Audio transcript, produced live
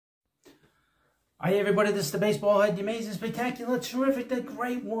Hi everybody, this is the Baseball Head, the amazing, spectacular, terrific, the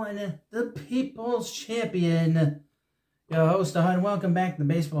great one, the People's Champion. Your host, the Head, and welcome back to the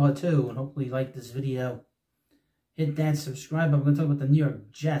Baseball Head 2, and hopefully you like this video. Hit that subscribe button. We're going to talk about the New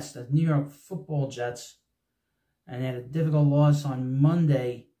York Jets, the New York Football Jets, and they had a difficult loss on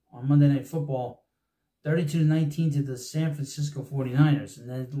Monday Night Football, 32-19 to the San Francisco 49ers, and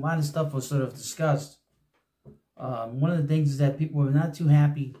then a lot of stuff was sort of discussed. One of the things is that people were not too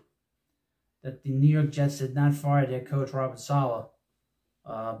happy that the New York Jets did not fire their coach, Robert Saleh,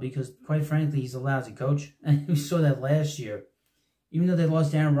 because, quite frankly, he's a lousy coach. And we saw that last year. Even though they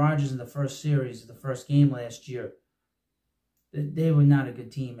lost Aaron Rodgers in the first series, the first game last year, they were not a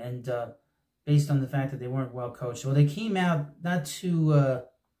good team. And based on the fact that they weren't well coached. So they came out not too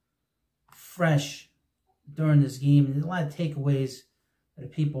fresh during this game. And there's a lot of takeaways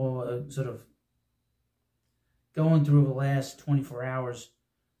that people sort of going through the last 24 hours.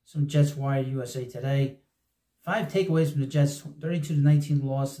 Some Jets Wire USA Today. 5 takeaways from the Jets' 32-19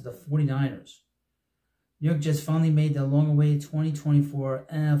 loss to the 49ers. New York Jets finally made their long-awaited 2024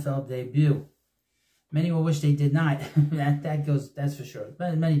 NFL debut. Many will wish they did not. That's for sure.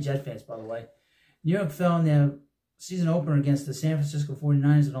 Many Jet fans, by the way. New York fell in their season opener against the San Francisco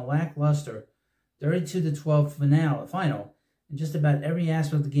 49ers in a lackluster 32-12 final. In just about every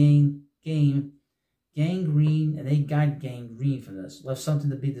aspect of the game, gangrene, and they got gangrene from this. Left something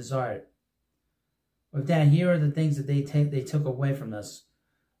to be desired. With that, here are the things that they took away from this.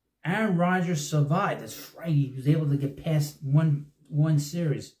 Aaron Rodgers survived. That's right. He was able to get past one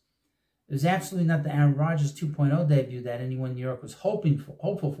series. It was absolutely not the Aaron Rodgers 2.0 debut that anyone in New York was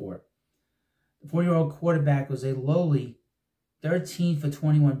hopeful for. The 40-year-old quarterback was a lowly 13 for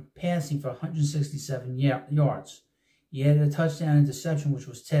 21 passing for 167 yards. He had a touchdown interception, which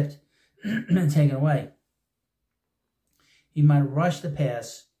was tipped and taken away. He might have rushed the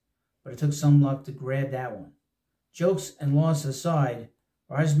pass, but it took some luck to grab that one. Jokes and losses aside,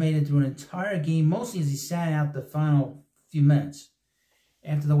 Rodgers made it through an entire game, mostly as he sat out the final few minutes.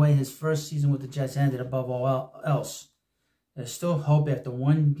 After the way his first season with the Jets ended, above all else, there's still hope after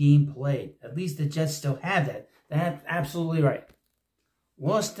one game played. At least the Jets still have that. That's absolutely right.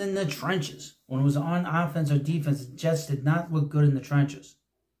 Lost in the trenches. When it was on offense or defense, the Jets did not look good in the trenches.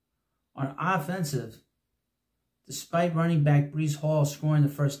 On offensive, despite running back Breece Hall scoring the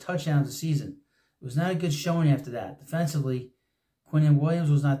first touchdown of the season, it was not a good showing after that. Defensively, Quinnen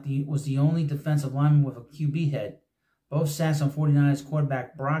Williams was the only defensive lineman with a QB head. Both sacks on 49ers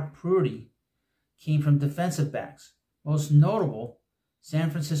quarterback Brock Purdy came from defensive backs. Most notable,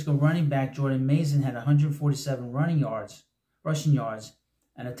 San Francisco running back Jordan Mason had 147 rushing yards,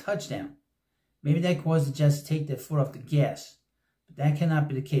 and a touchdown. Maybe that caused the Jets to take their foot off the gas, but that cannot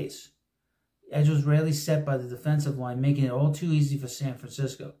be the case. The edge was rarely set by the defensive line, making it all too easy for San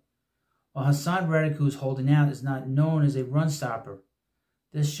Francisco. While Hassan Reddick, who is holding out, is not known as a run stopper,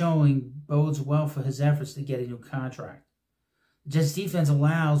 this showing bodes well for his efforts to get a new contract. The Jets' defense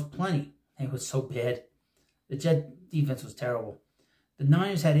allows plenty. It was so bad. The Jet defense was terrible. The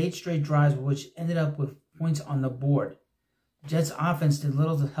Niners had 8 straight drives, which ended up with points on the board. The Jets' offense did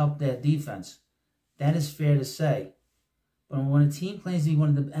little to help their defense. That is fair to say. But when a team claims to be one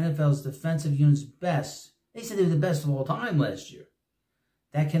of the NFL's defensive units' best, they said they were the best of all time last year.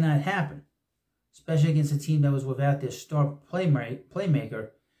 That cannot happen, especially against a team that was without their star playmaker,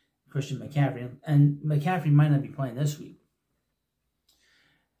 Christian McCaffrey. And McCaffrey might not be playing this week.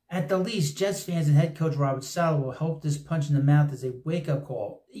 At the least, Jets fans and head coach Robert Saleh will hope this punch in the mouth is a wake-up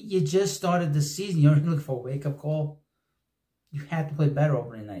call. You just started the season. You're looking for a wake-up call. You have to play better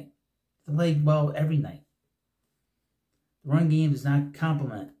opening night. To play well every night. The run game does not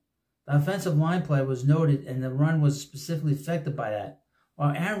complement. The offensive line play was noted, and the run was specifically affected by that.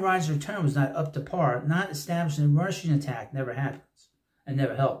 While Aaron Rodgers' return was not up to par, not establishing a rushing attack never happens and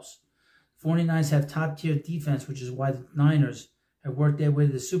never helps. The 49ers have top-tier defense, which is why the Niners have worked their way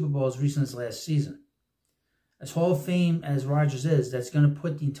to the Super Bowl as recently as last season. As Hall of Fame as Rodgers is, that's going to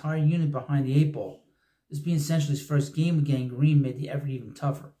put the entire unit behind the 8 ball. This being essentially his first game with gangrene made the effort even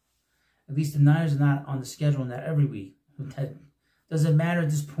tougher. At least the Niners are not on the schedule in that every week. That doesn't matter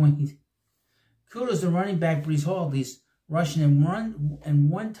at this point. Kudos to running back Breece Hall, at least rushing and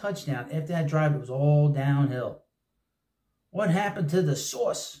one touchdown. After that drive, it was all downhill. What happened to the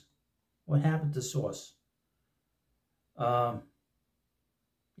sauce? What happened to sauce?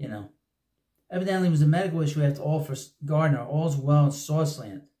 Evidently it was a medical issue after all for Gardner. All's well in Sauce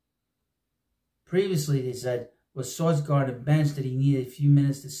Land. Previously, they said, was Sauce Gardner benched that he needed a few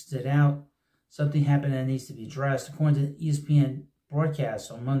minutes to sit out? Something happened that needs to be addressed. According to ESPN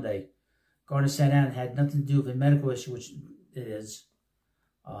broadcast on Monday, Gardner sat out and had nothing to do with a medical issue, which it is.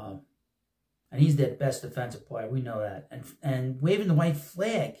 And he's their best defensive player. We know that. And waving the white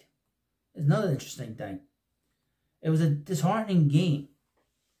flag is another interesting thing. It was a disheartening game.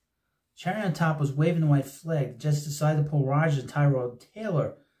 Cherry on top was waving the white flag. The Jets decided to pull Rodgers and Tyrod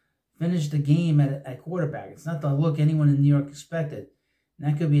Taylor finish the game at quarterback. It's not the look anyone in New York expected. And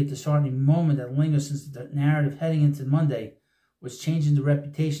that could be a disheartening moment that lingers since the narrative heading into Monday was changing the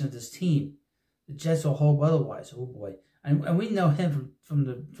reputation of this team. The Jets will hope otherwise. Oh boy. And we know him from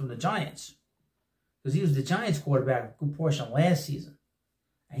the Giants. Because he was the Giants quarterback a good portion of last season.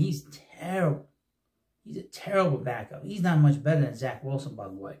 And he's terrible. He's a terrible backup. He's not much better than Zach Wilson, by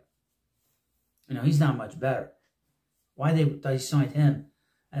the way. You know, he's not much better. Why they signed him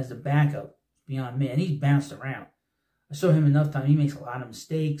as the backup beyond me. And he's bounced around. I saw him enough time. He makes a lot of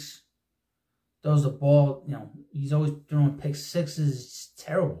mistakes. Throws the ball, you know, he's always throwing pick sixes. It's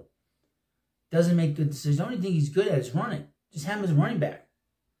terrible. Doesn't make good decisions. The only thing he's good at is running. Just have him as a running back.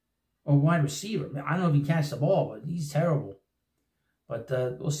 Or wide receiver. I don't know if he catches the ball, but he's terrible. But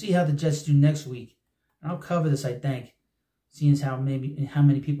we'll see how the Jets do next week. And I'll cover this, I think, seeing as how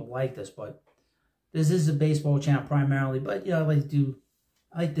many people like this. But this is a baseball channel primarily. But yeah, I like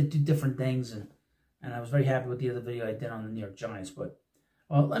to do different things, and I was very happy with the other video I did on the New York Giants. But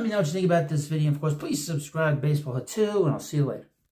well, let me know what you think about this video. Of course, please subscribe to Baseball 2, and I'll see you later.